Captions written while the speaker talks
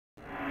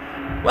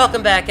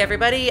Welcome back,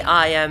 everybody.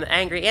 I am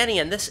Angry Annie,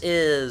 and this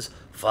is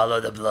Follow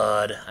the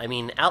Blood. I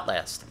mean,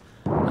 Outlast.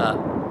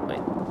 Wait.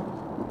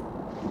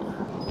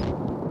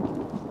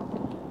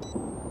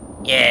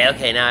 Yeah,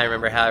 okay, now I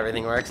remember how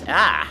everything works.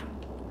 Ah!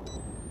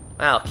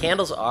 Wow,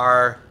 candles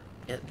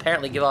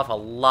apparently give off a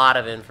lot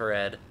of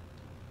infrared.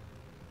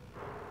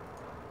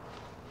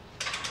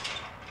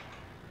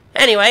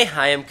 Anyway,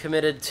 I am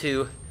committed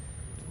to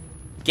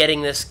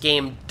getting this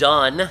game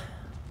done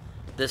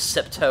this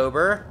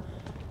September.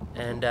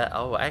 And,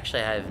 oh,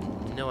 actually, I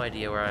have no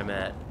idea where I'm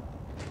at.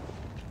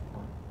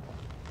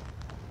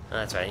 Oh,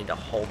 that's right, I need to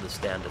hold this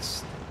down to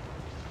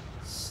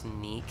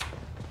sneak.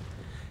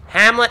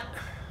 Hamlet!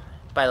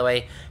 By the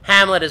way,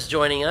 Hamlet is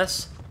joining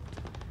us.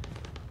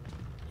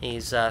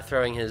 He's,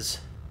 throwing his...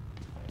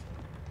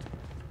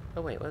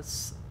 Oh, wait,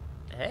 what's...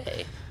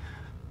 Hey.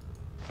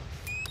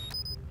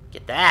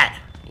 Get that!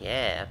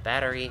 Yeah,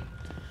 battery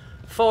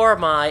for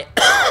my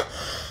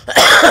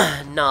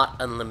not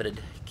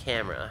unlimited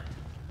camera.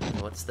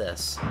 What's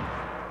this?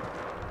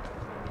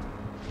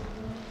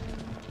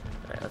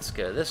 Alright, let's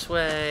go this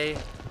way.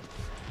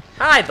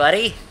 Hi,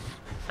 buddy!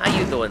 How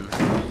you doing?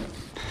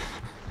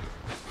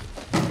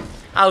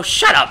 Oh,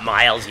 shut up,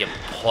 Miles, you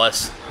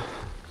puss!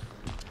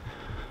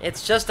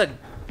 It's just a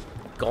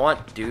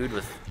gaunt dude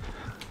with...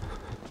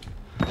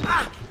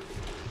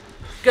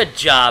 Good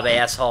job,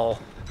 asshole!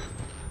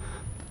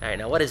 Alright,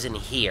 now what is in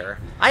here?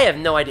 I have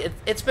no idea.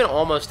 It's been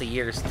almost a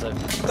year since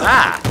I've...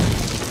 Ah!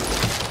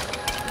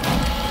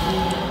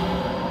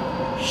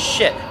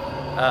 Shit.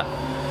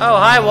 Oh,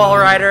 hi, Wall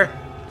Rider.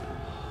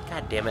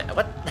 God damn it.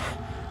 What?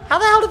 How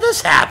the hell did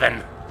this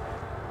happen?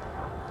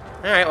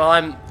 Alright, well,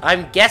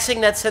 I'm guessing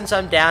that since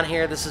I'm down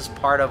here, this is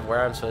part of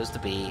where I'm supposed to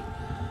be.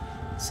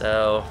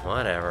 So,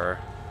 whatever.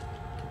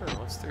 Oh,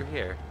 what's through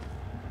here?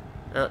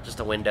 Oh, just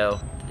a window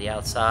to the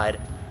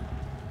outside.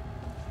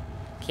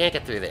 Can't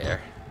get through there.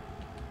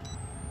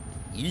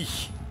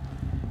 Eesh.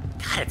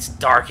 God, it's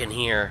dark in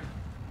here.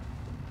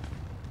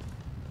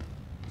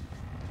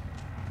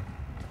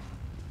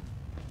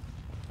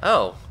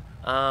 Oh,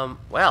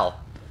 well.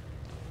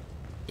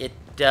 It,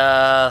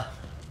 huh.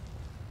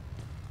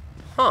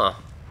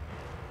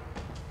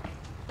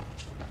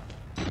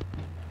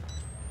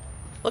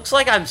 Looks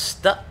like I'm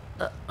stuck.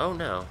 Oh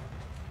no.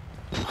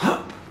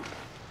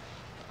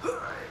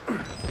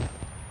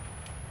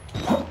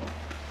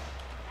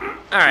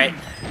 Alright,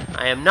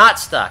 I am not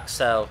stuck,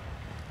 so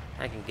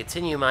I can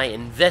continue my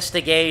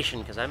investigation,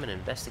 because I'm an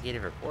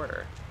investigative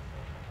reporter.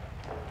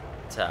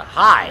 To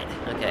hide.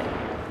 Okay.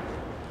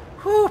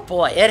 Whew,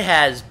 boy, it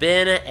has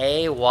been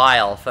a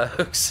while,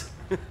 folks.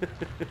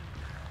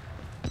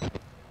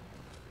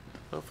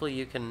 Hopefully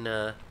you can,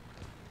 yeah,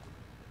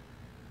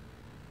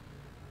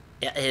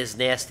 his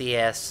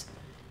nasty-ass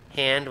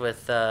hand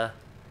with,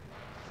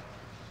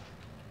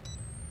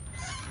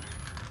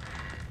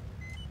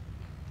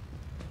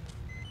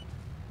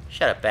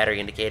 Shut up, battery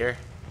indicator.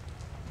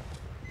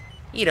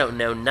 You don't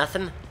know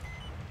nothing.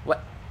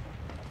 What?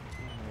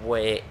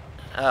 Wait.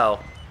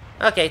 Oh.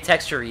 Okay,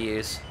 texture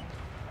reuse.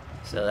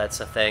 So that's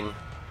a thing.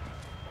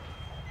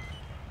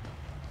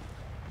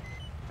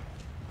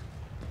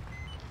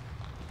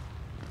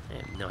 I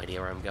have no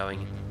idea where I'm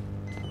going.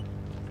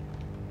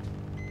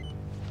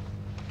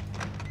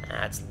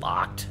 That's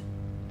locked.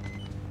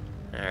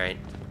 Alright.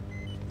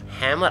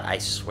 Hamlet, I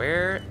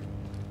swear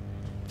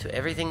to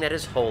everything that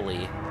is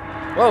holy.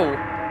 Whoa!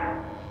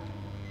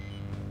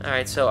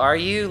 Alright, so are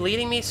you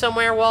leading me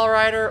somewhere, Wall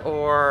Rider,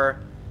 or...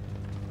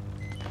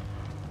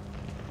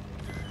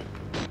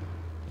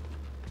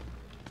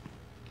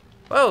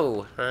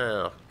 Whoa!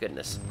 Oh,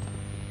 goodness.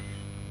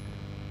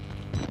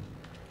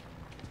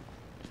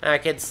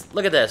 Alright, kids,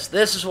 look at this.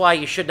 This is why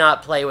you should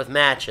not play with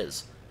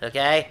matches,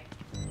 okay?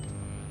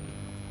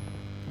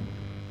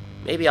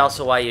 Maybe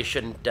also why you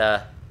shouldn't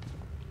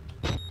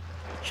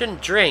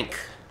drink.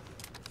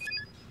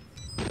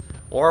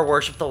 Or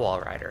worship the Wall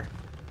Rider.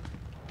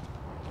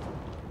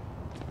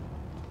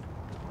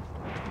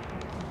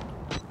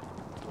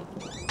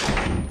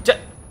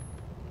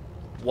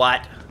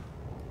 What?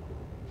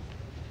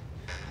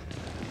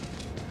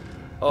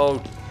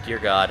 Oh, dear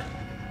God.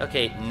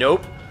 Okay,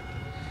 nope.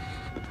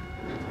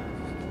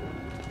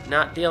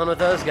 Not dealing with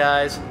those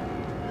guys.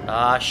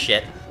 Ah,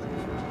 shit.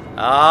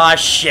 Ah,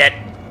 shit.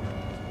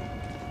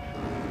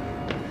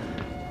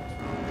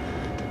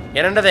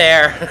 Get under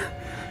there.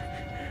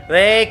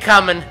 They're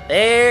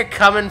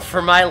coming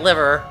for my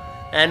liver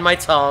and my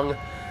tongue.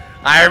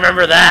 I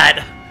remember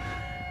that.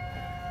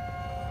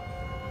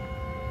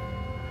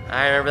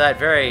 I remember that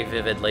very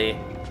vividly.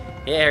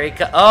 Yeah, here he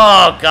comes.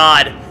 Oh,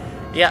 God.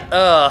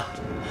 Yeah,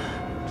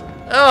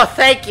 Oh,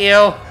 thank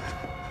you.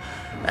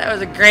 That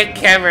was a great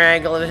camera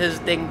angle of his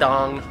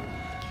ding-dong.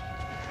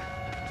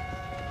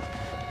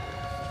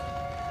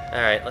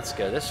 Alright, let's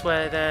go this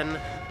way, then.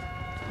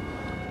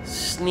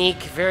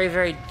 Sneak very,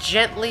 very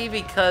gently,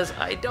 because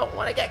I don't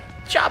want to get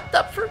chopped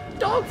up for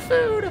dog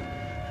food.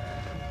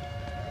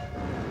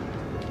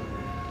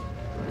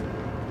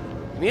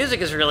 The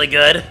music is really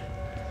good.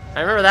 I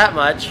remember that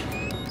much.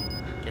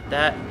 Get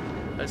that.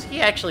 Was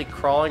he actually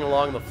crawling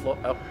along the floor?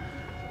 Oh.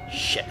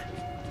 Shit.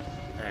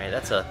 Alright,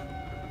 that's a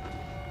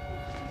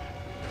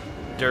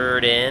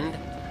dirt end.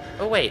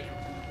 Oh, wait.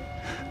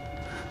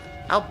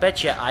 I'll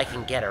bet you I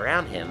can get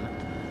around him.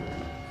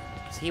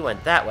 Because he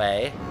went that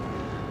way.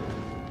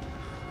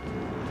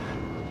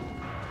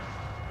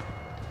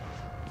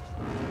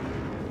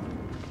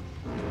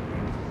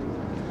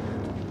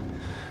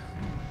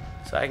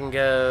 So I can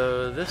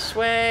go this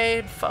way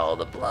and follow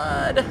the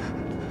blood.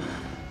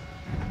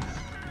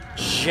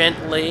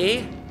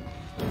 Gently.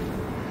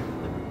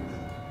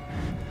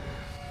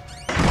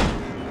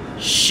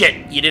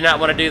 Shit, you did not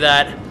want to do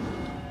that.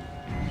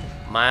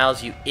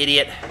 Miles, you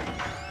idiot.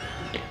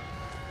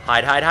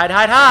 Hide, hide, hide,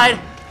 hide, hide!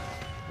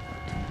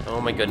 Oh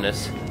my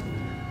goodness.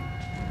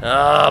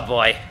 Oh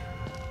boy.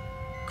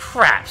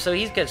 Crap, so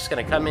he's just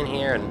gonna come in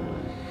here and...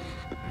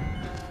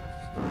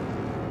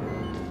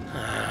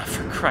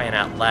 for crying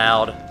out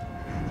loud.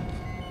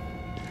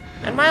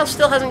 And Miles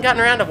still hasn't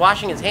gotten around to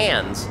washing his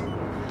hands.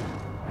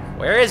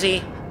 Where is he?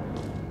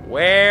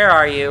 Where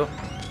are you?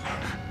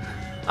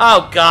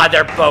 Oh god,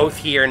 they're both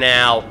here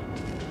now.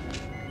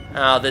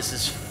 Oh, this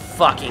is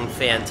fucking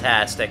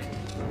fantastic.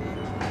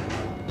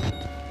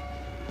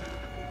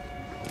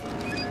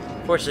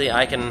 Fortunately,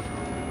 I can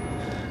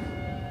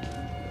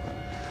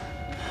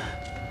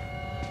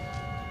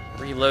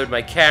reload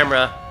my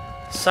camera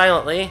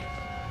silently.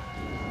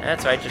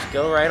 That's right, just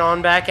go right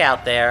on back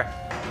out there.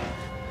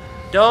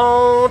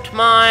 Don't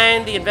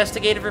mind the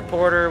investigative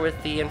reporter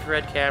with the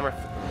infrared camera.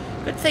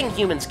 Good thing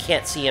humans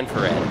can't see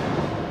infrared.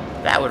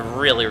 That would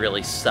really,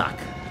 really suck.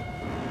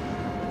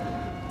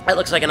 That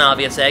looks like an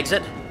obvious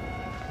exit.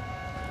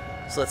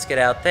 So let's get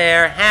out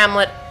there.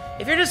 Hamlet,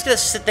 if you're just gonna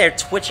sit there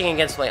twitching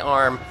against my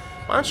arm,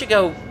 why don't you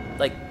go,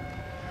 like,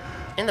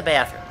 in the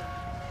bathroom?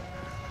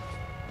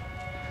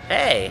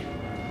 Hey.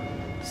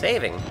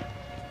 Saving.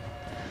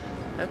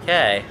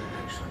 Okay.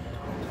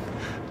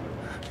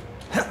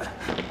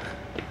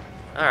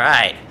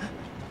 Alright.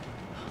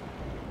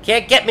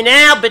 Can't get me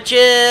now,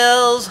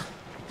 bitches!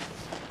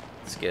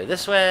 Let's go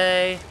this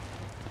way.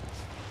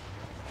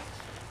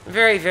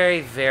 Very,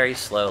 very, very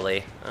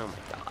slowly. Oh my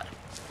god.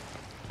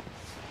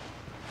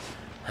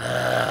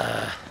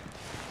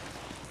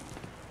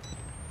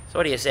 So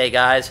what do you say,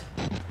 guys?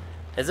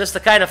 Is this the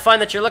kind of fun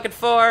that you're looking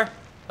for?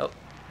 Oh,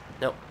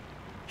 no.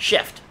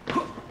 Shift.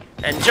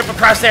 And jump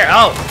across there.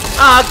 Oh.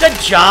 Ah, good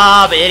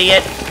job,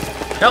 idiot.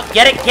 Nope,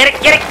 get it, get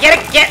it, get it, get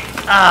it, get it.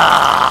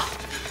 Ah.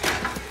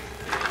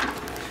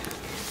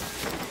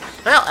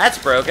 Well, that's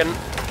broken.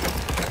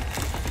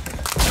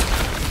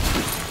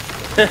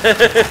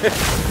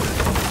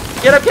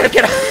 Get up, get up,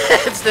 get up.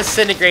 It's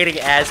disintegrating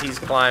as he's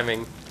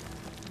climbing.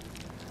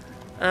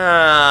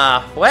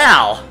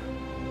 Well.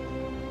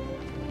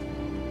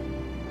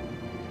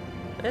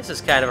 This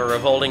is kind of a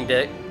revolting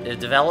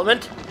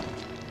development.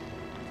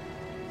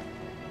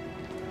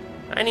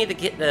 I need to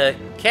get the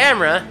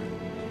camera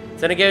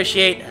to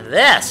negotiate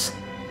this.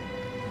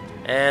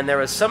 And there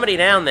was somebody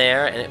down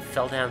there, and it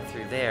fell down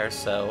through there,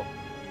 so...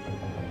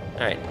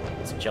 Alright,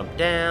 let's jump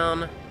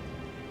down.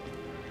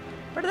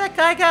 Where did that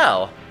guy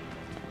go?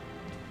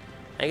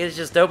 I guess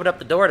just open up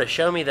the door to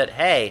show me that,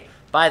 hey,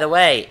 by the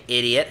way,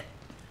 idiot,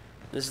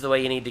 this is the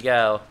way you need to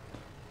go.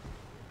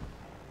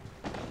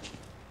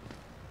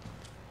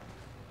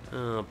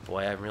 Oh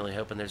boy, I'm really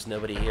hoping there's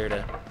nobody here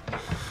to...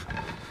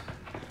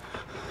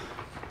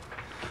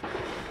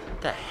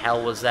 What the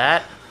hell was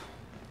that?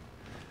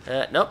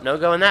 Nope, no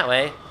going that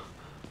way.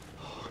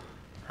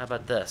 How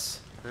about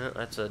this?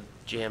 That's a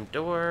jammed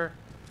door.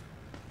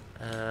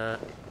 Can't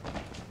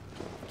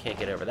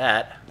get over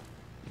that.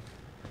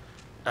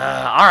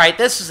 Alright,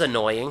 this is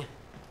annoying.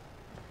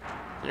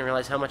 Didn't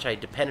realize how much I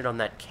depended on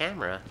that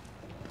camera.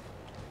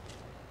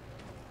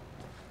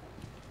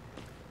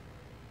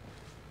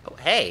 Oh,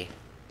 hey.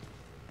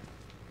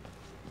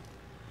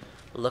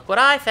 Look what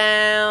I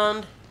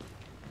found!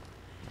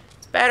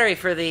 It's battery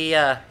for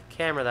the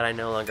camera that I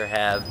no longer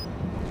have.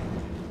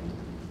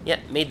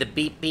 Yep, made the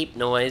beep beep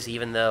noise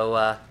even though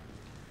I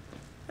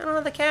don't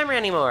have the camera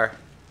anymore.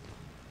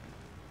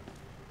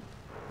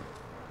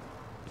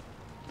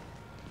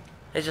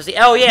 It's just the,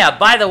 oh yeah,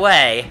 by the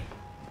way,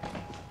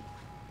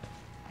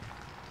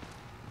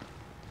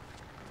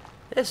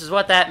 this is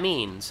what that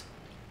means.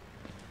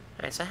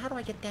 Alright, so how do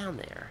I get down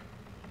there?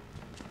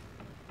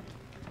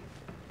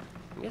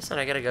 I'm guessing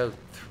I gotta go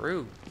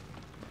through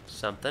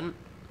something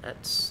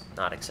that's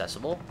not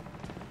accessible.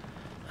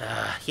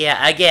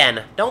 Yeah,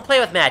 again, don't play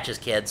with matches,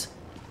 kids.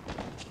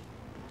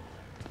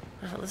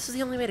 Well, this is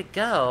the only way to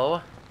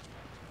go.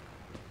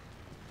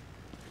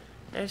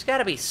 There's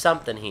gotta be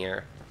something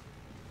here.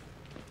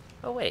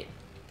 Oh, wait.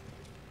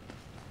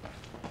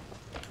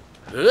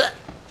 Ugh.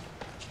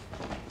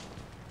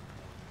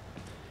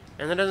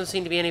 And there doesn't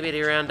seem to be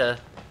anybody around to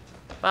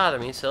bother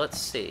me, so let's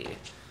see.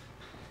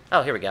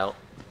 Oh, here we go.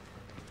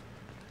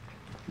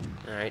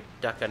 Alright,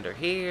 duck under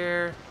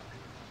here.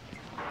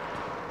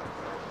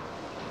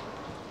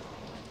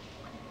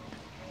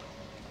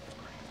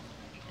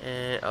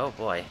 And, oh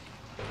boy.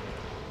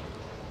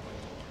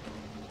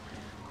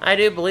 I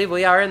do believe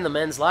we are in the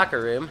men's locker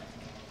room.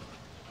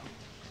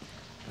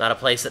 Not a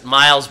place that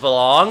Miles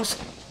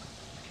belongs.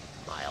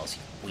 Miles,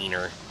 you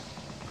wiener.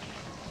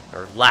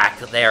 Or lack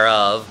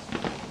thereof.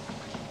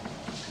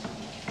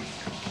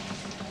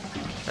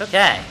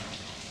 Okay.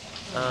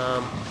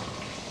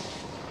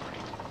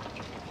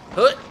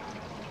 Hoot.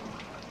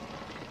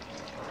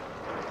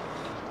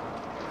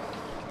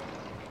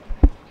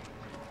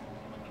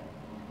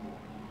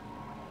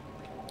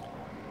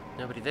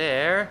 Nobody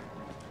there.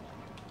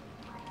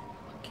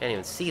 Can't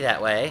even see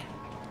that way.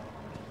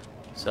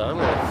 So I'm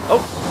gonna...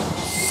 Oh!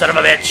 Son of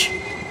a bitch!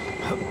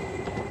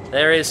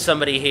 There is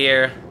somebody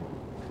here.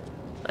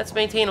 Let's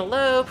maintain a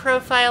low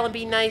profile and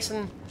be nice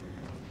and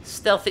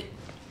stealthy.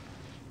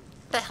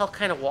 What the hell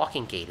kind of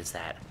walking gait is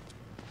that?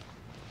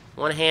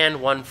 One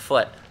hand, one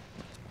foot.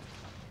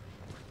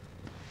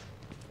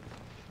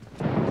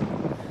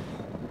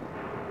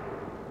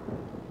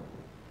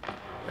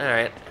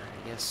 Alright,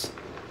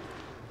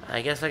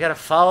 I guess I gotta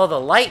follow the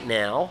light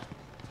now.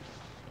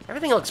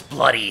 Everything looks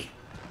bloody.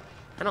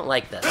 I don't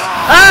like this.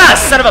 Ah,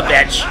 son of a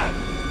bitch!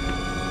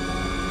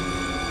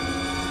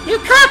 You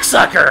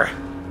cocksucker!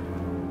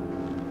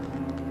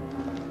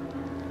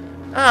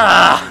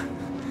 Ah!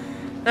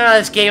 Oh,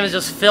 this game is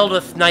just filled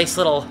with nice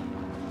little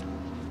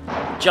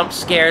jump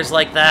scares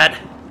like that.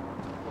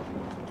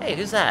 Hey,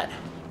 who's that?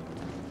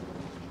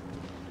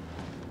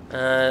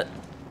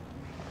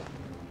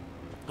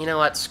 You know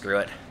what? Screw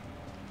it.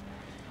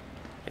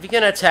 If he's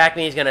gonna attack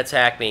me, he's gonna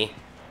attack me.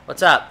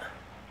 What's up?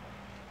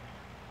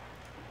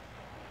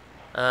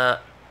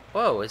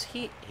 Whoa, is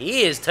he...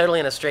 He is totally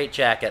in a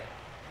straitjacket.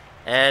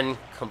 And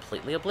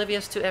completely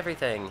oblivious to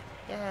everything.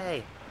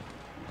 Yay.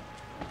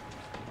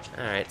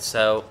 Alright,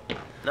 so...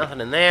 Nothing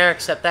in there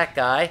except that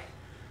guy.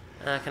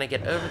 Can I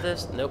get over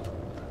this? Nope.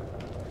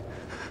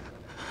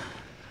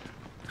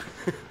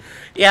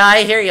 Yeah,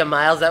 I hear you,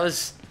 Miles. That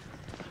was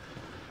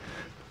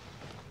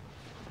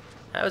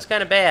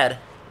kind of bad.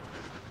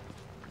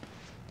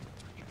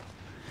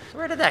 So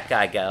where did that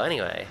guy go,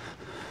 anyway?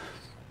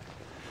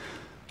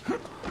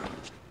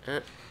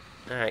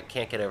 Alright,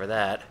 can't get over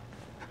that.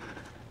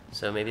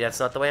 So maybe that's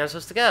not the way I'm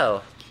supposed to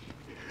go.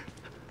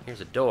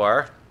 Here's a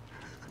door.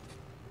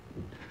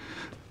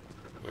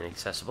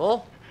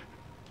 Inaccessible.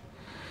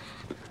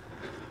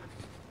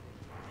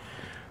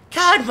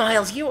 God,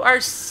 Miles, you are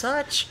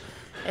such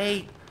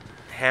a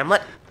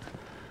Hamlet.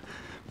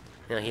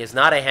 No, he is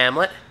not a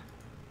Hamlet.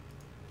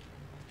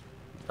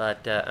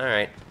 But,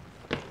 alright.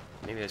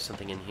 Maybe there's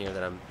something in here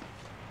that I'm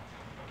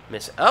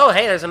missing. Oh,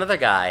 hey, there's another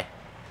guy.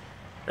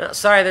 No,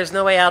 sorry, there's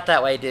no way out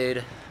that way,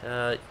 dude.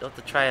 You'll have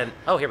to try and...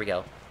 Oh, here we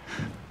go.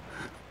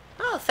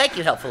 Oh, thank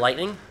you, Helpful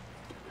Lightning.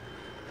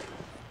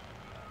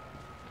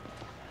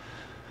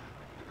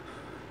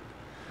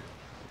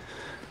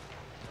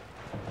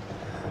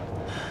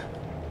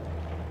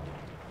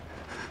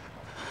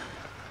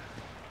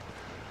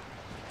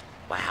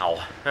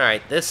 Wow.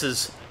 Alright, this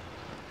is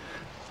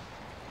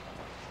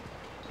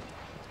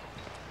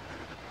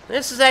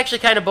actually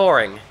kind of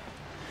boring.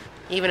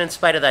 Even in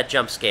spite of that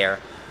jump scare.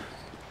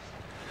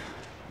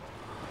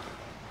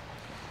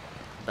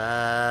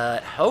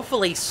 But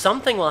hopefully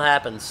something will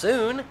happen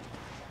soon.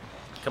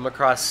 Come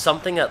across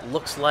something that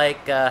looks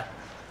like, there's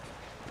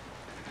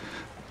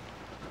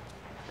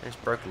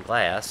broken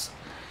glass.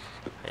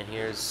 And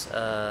here's,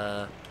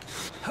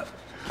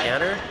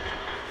 counter.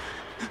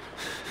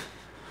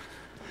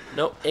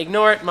 Nope,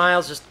 ignore it,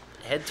 Miles. Just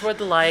head toward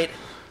the light.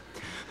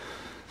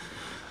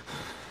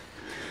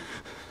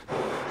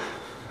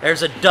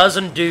 There's a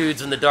dozen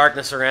dudes in the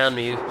darkness around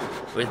me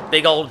with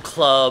big old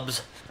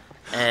clubs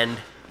and...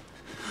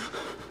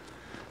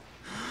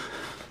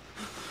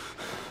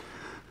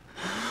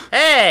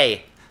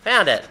 Hey!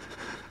 Found it!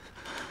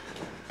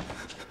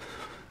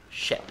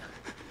 Shit.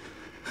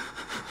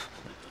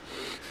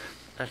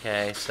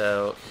 Okay,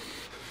 so...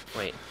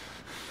 Wait.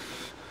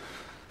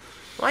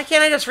 Why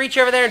can't I just reach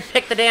over there and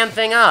pick the damn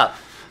thing up?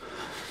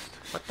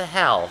 What the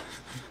hell?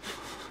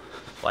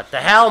 What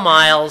the hell,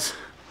 Miles?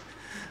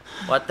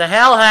 What the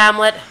hell,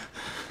 Hamlet?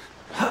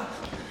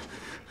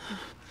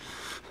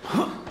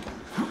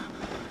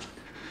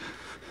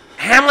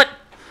 Hamlet!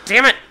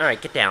 Damn it!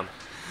 Alright, get down.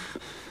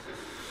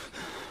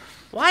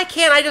 Why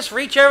can't I just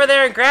reach over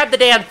there and grab the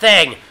damn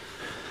thing?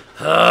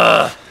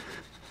 Ugh.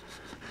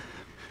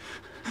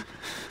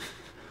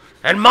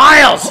 And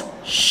Miles!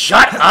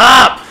 Shut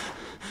up!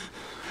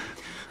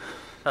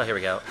 Oh, here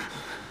we go.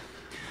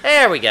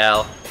 There we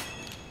go.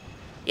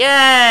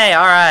 Yay!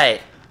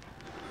 Alright.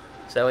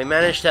 So we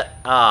managed to...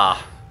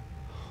 Ah.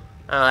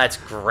 Oh, that's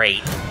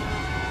great.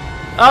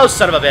 Oh,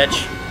 son of a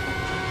bitch.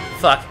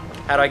 Fuck.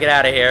 How do I get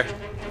out of here?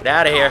 Get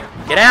out of here.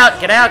 Get out!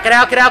 Get out! Get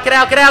out! Get out! Get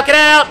out! Get out! Get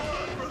out!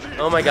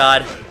 Oh my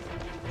god.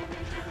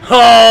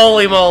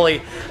 Holy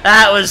moly.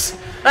 That was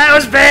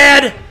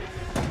bad!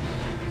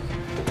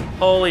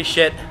 Holy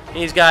shit.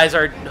 These guys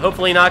are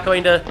hopefully not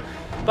going to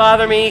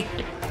bother me.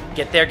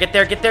 Get there, get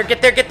there, get there,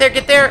 get there, get there,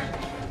 get there!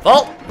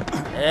 Vault!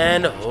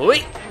 And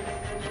wait!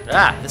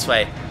 Ah, this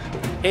way.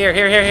 Here,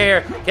 here, here,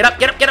 here. Get up,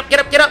 get up, get up, get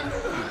up, get up!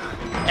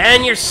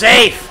 And you're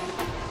safe!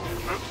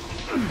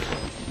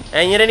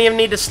 And you didn't even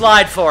need to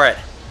slide for it.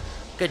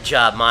 Good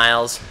job,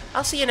 Miles.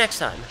 I'll see you next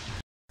time.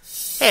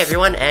 Hey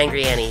everyone,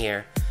 Angry Annie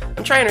here.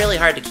 I'm trying really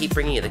hard to keep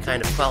bringing you the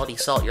kind of quality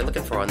salt you're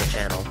looking for on the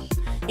channel.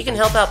 You can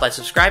help out by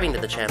subscribing to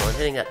the channel and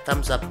hitting that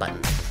thumbs up button.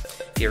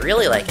 If you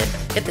really like it,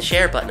 hit the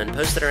share button and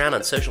post it around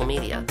on social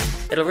media.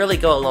 It'll really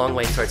go a long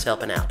way towards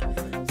helping out.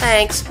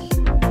 Thanks!